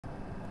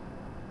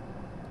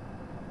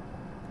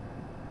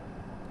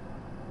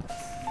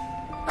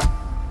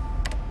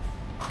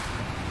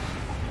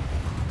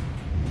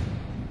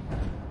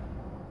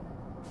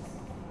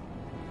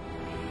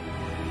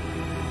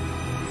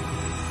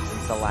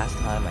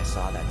I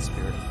saw that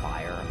spirit of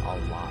fire,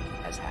 a lot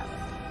has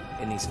happened.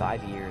 In these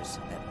 5 years,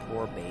 that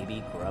poor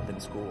baby grew up in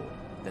school.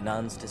 The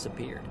nuns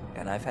disappeared,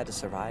 and I've had to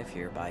survive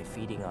here by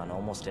feeding on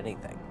almost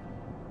anything.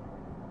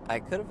 I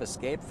could have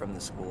escaped from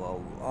the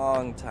school a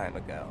long time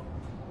ago,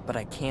 but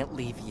I can't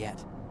leave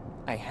yet.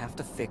 I have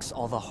to fix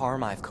all the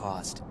harm I've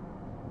caused.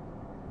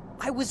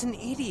 I was an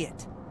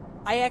idiot.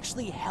 I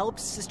actually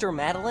helped Sister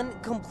Madeline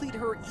complete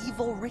her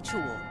evil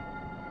ritual.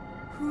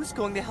 Who's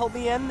going to help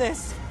me end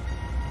this?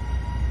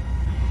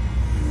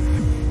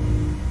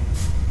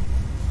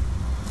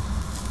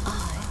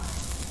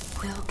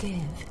 I will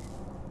give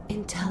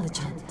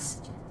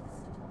intelligence.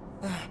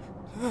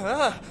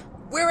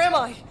 Where am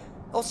I?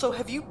 Also,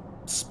 have you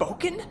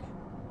spoken?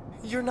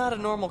 You're not a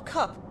normal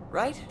cup,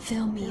 right?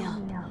 Fill me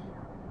up.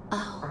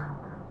 I'll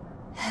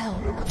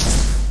help.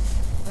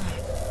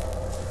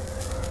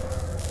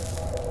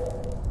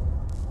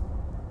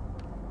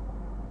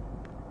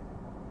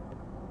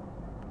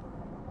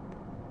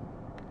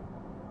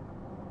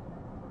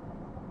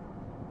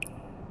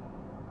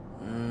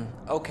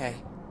 Okay.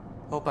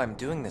 Hope I'm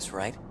doing this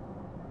right.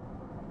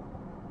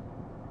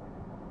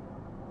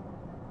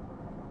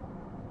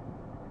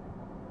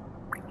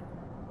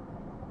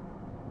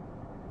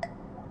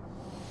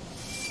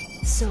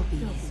 So be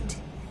it.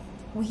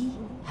 We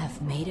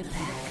have made a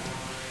pact.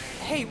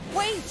 Hey,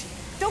 wait!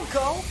 Don't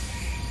go!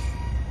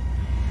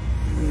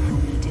 We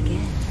will meet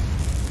again.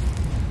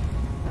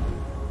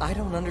 I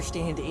don't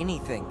understand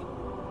anything.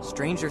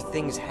 Stranger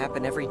things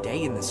happen every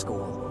day in the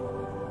school.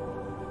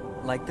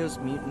 Like those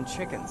mutant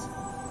chickens.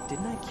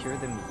 Didn't I cure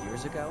them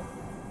years ago?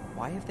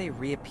 Why have they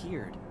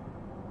reappeared?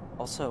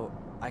 Also,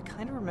 I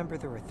kind of remember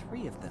there were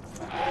 3 of them.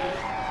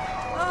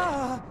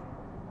 Ah!